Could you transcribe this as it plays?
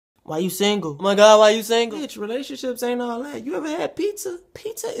Why you single? Oh my god, why you single? Bitch, relationships ain't all that. You ever had pizza?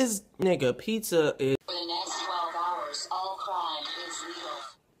 Pizza is... Nigga, pizza is... For the next 12 hours, all crime is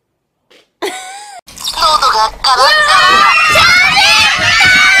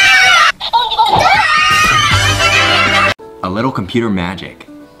legal. A little computer magic.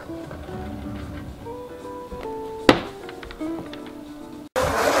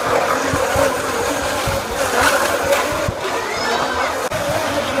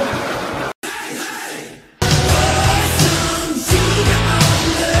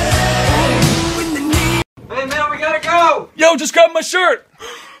 Hey man, we gotta go! Yo, just grab my shirt!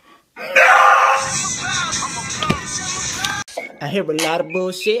 I hear a lot of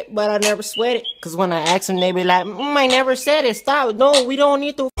bullshit, but I never sweat it. Cause when I ask them, they be like, I never said it. Stop. No, we don't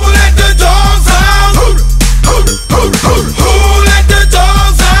need to. Who let the dogs out? Who let the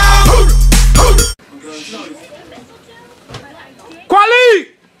dogs out? Quali!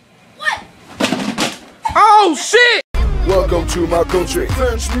 What? Oh shit! Welcome to my country.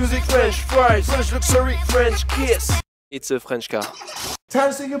 French music, French fries, French luxury, French kiss. It's a French car. Time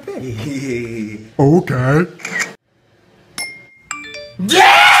to sing your pick. Okay.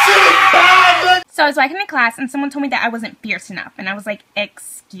 So I was walking to class and someone told me that I wasn't fierce enough. And I was like,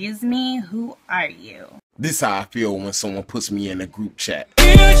 excuse me, who are you? This is how I feel when someone puts me in a group chat. Oh,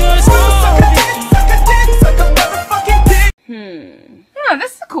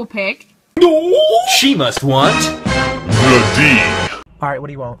 this is a cool pic. She must want the D. Alright, what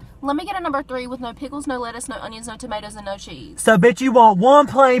do you want? Let me get a number 3 with no pickles, no lettuce, no onions, no tomatoes, and no cheese. So, bitch, you want one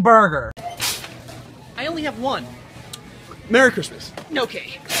plain burger. I only have one. Merry Christmas.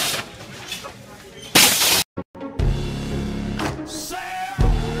 Okay.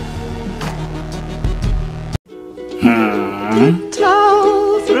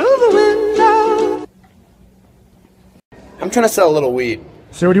 I'm trying to sell a little weed.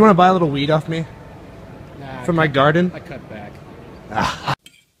 Sir, do you want to buy a little weed off me? Nah, From my garden? I cut back.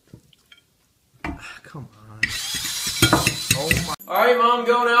 Come on. Alright, Mom,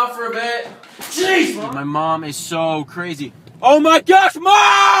 going out for a bit. Jeez! My mom is so crazy. Oh my gosh,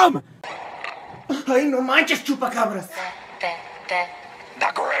 Mom! Ay, no manches, chupacabras.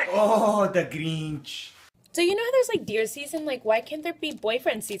 Oh, the Grinch. So you know how there's like deer season? Like, why can't there be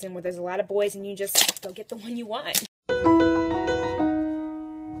boyfriend season where there's a lot of boys and you just go get the one you want?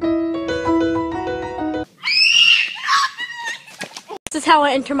 This is how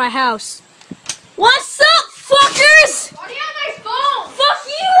I enter my house. What's up, fuckers? Why do you have my phone? Fuck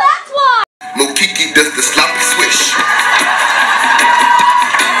you, that's why! Mokiki does the sloppy swish.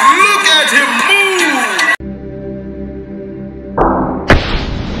 Look at him move!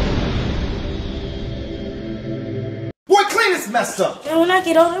 Boy, clean this mess up! And when I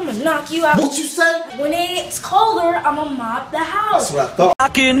get older, I'm gonna knock you out. What you say? When it's colder, I'm gonna mop the house. That's what I thought.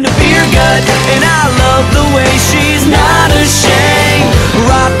 Rockin' the beer gut, and I love the way she's not ashamed.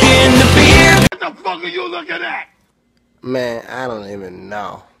 Rockin' the beer. What the fuck are you looking at? Man, I don't even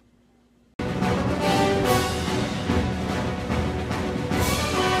know.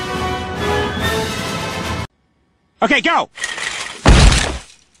 Okay, go!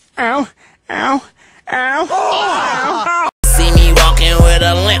 Ow, ow, ow, ow. See me walking with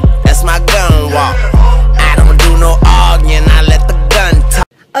a limp, that's my gun walk. I don't do no arguing, I let the gun talk.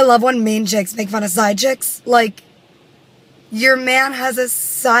 I love when main chicks make fun of side chicks. Like, your man has a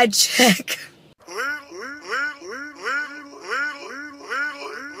side chick.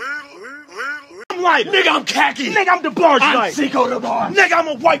 I'm light, nigga, I'm khaki. Nigga, I'm the barge light. I'm Zico the barge. Nigga, I'm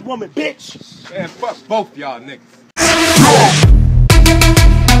a white woman, bitch. Man, fuck both y'all niggas.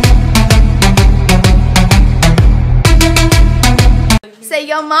 Say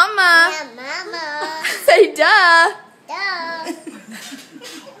yo mama. Yeah, mama. Say duh.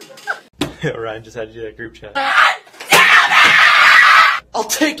 Duh. Ryan just had to do that group chat. I'll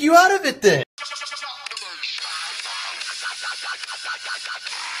take you out of it then.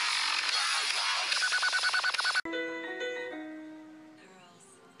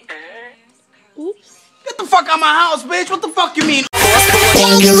 Oops. Get the fuck out of my house, bitch. What the fuck you mean?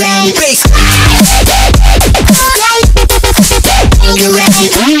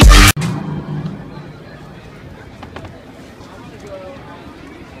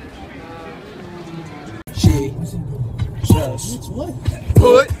 She just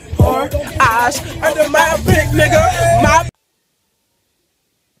put her eyes under my big nigga. My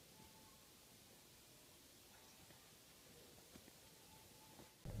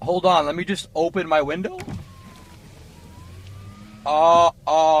Hold on, let me just open my window. Oh,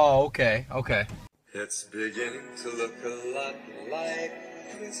 okay. It's beginning to look a lot like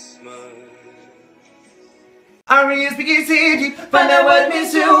Christmas. Arias begins to find out what it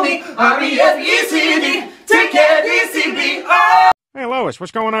means to me. R-E-F-E-C-D. Take care, D-C-B. Oh! Hey, Lois,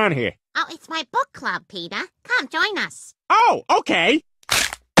 what's going on here? Oh, it's my book club, Peter. Come, join us. Oh, okay.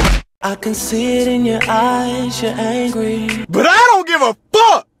 I can see it in your eyes, you're angry. But I don't give a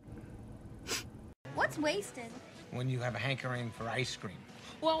fuck! What's wasted? When you have a hankering for ice cream.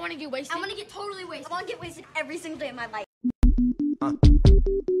 Well, I want to get wasted. I want to get totally wasted. I want to get wasted every single day of my life.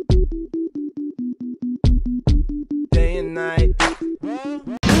 Day and night.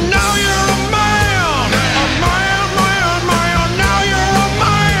 Now you're a man! A man, man, man! Now you're a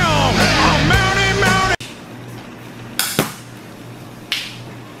man! A mounty, mounty!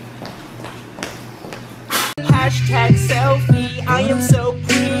 Hashtag selfie, I am so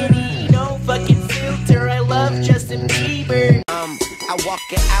pretty. No fucking filter, I love Justin Bieber. I walk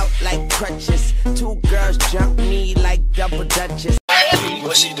it out like crutches. Two girls jump me like double dutches.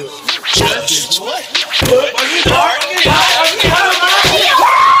 What's she doing? Just what?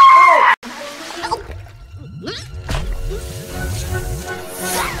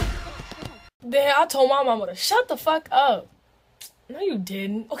 Then I told my mama to shut the fuck up. No, you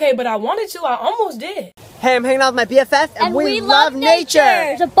didn't. Okay, but I wanted to. I almost did. Hey, I'm hanging out with my BFF, and we love nature.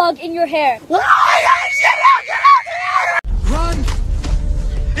 There's a bug in your hair. Run!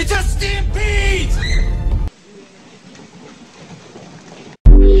 It's a stampede!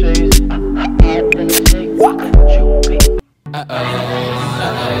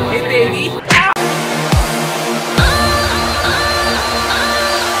 Hey, baby.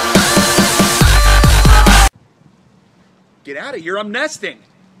 Get out of here, I'm nesting!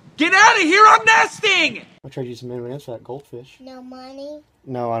 Get out of here, I'm nesting! I'll trade you some M&Ms for that goldfish. No money.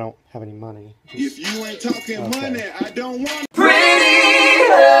 No, I don't have any money. If you ain't talking money, I don't want Pretty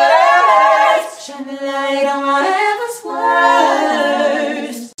lights, shine the light on whatever's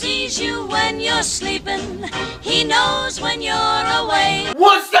worst. Sees you when you're sleeping. He knows when you're away.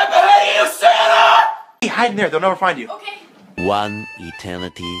 one step ahead of you, Santa! Hey, hide in there, they'll never find you. Okay. One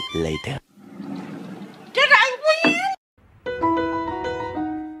eternity later. Did I win?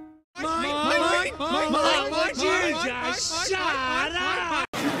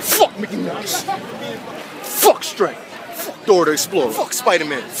 Fuck Mickey Mouse. Fuck Stray. Fuck Dora the Explorer. Fuck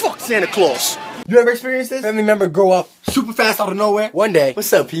Spider-Man. Fuck Santa Claus. You ever experienced this? Family member grow up super fast out of nowhere. One day,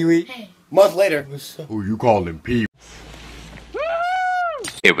 what's up, Pee-wee? Hey. Month later, what's up? Oh, you called him Pee.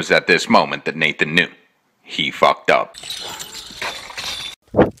 It was at this moment that Nathan knew. He fucked up.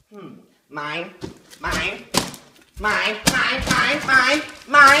 Mine.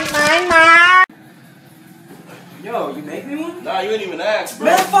 Yo, you make me one? Nah, you ain't even asked, bro.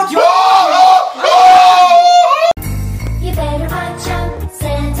 Man, fuck you! You better watch out.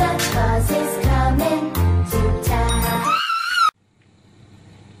 Santa Claus is coming to town.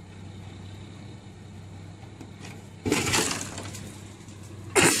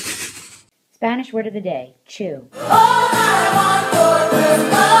 Spanish word of the day, chew.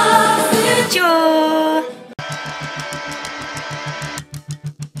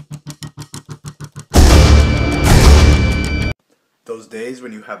 Those days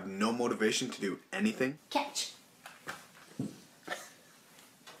when you have no motivation to do anything. Catch.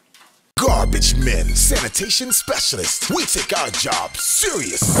 Garbage men, sanitation specialists. We take our job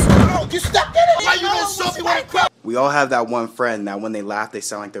serious. Oh, you stuck in it! Why you gonna soak you with a crap? We all have that one friend that when they laugh, they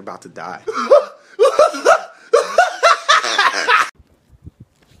sound like they're about to die.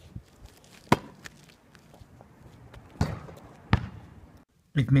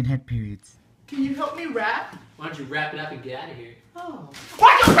 McMinn had periods. Can you help me rap? Why don't you wrap it up and get out of here? Oh.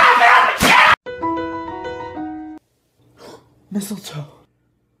 Why don't you wrap it up and get Mistletoe.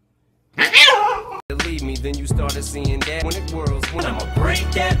 Believe me, then you started seeing that when it whirls. When I'ma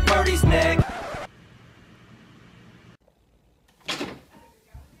break that birdie's neck.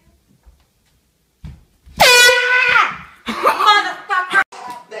 Motherfucker!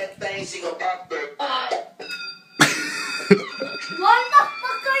 That thing she gon' pop that. What the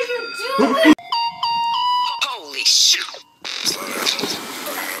fuck are you doing? Holy shit!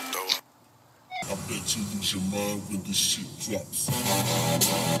 I bet you lose your mind when this shit drops.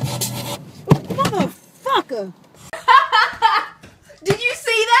 Motherfucker! Did you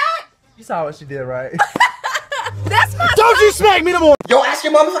see that? You saw what she did, right? That's my. Don't you smack me no more! Yo, ask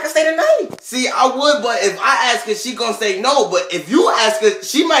your mama if I can stay the night. See, I would, but if I ask her, she gonna say no. But if you ask her,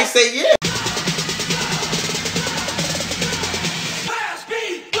 she might say yeah.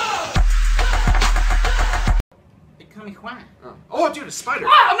 Oh, dude, a spider.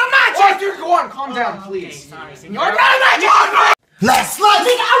 Oh, I'm not magic! Oh, dude, go on, calm down, please. Sorry, You're not magic! Last night,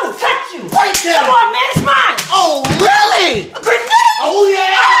 nigga, I will cut you right there. Come on, man, it's mine. Oh, really? A grenade. Oh,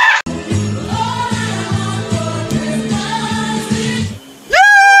 yeah.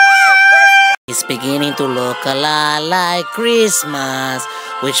 It's beginning to look a lot like Christmas,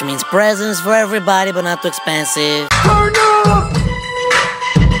 which means presents for everybody but not too expensive. Turn up!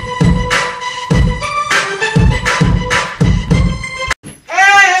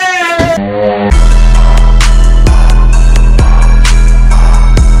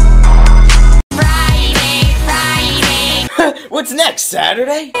 What's next,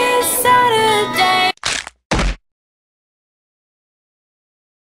 Saturday? It's Saturday.